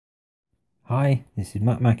Hi, this is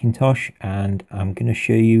Matt McIntosh and I'm going to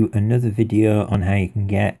show you another video on how you can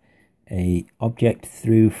get a object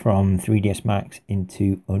through from 3ds Max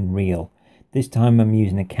into Unreal. This time I'm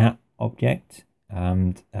using a cat object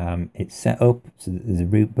and it's set up so that there's a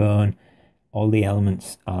root bone. All the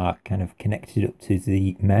elements are kind of connected up to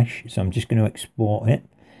the mesh, so I'm just going to export it.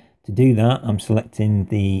 To do that, I'm selecting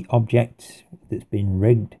the object that's been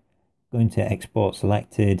rigged, going to export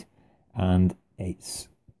selected, and it's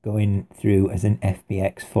going through as an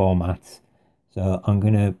FBX format. So I'm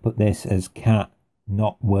going to put this as cat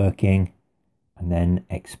not working and then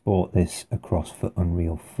export this across for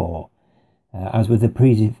Unreal 4. As with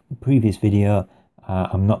the previous video,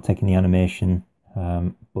 I'm not taking the animation,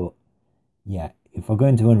 but yeah, if I go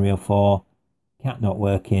into Unreal 4, cat not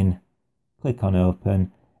working, click on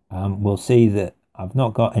open, we'll see that I've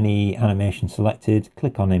not got any animation selected.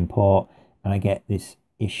 Click on import and I get this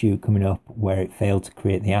issue coming up where it failed to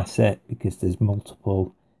create the asset because there's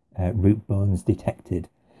multiple root bones detected.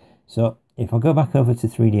 So if I go back over to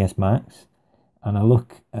 3ds Max and I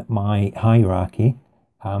look at my hierarchy,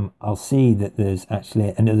 I'll see that there's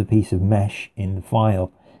actually another piece of mesh in the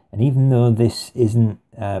file, and even though this isn't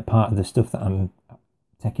part of the stuff that I'm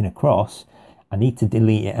taking across, I need to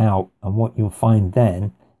delete it out. And what you'll find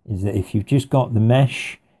then is that if you've just got the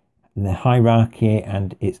mesh, the hierarchy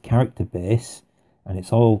and its character base, and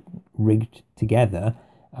it's all rigged together,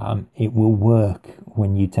 it will work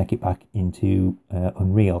when you take it back into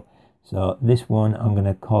Unreal. So this one, I'm going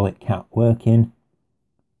to call it cat working.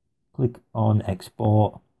 Click on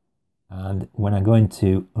export, and when I go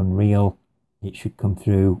into Unreal, it should come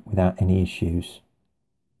through without any issues.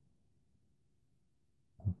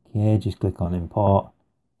 Okay, just click on import,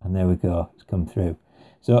 and there we go, it's come through.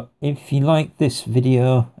 So if you like this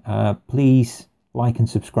video, please like and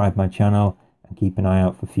subscribe my channel, and keep an eye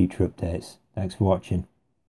out for future updates. Thanks for watching.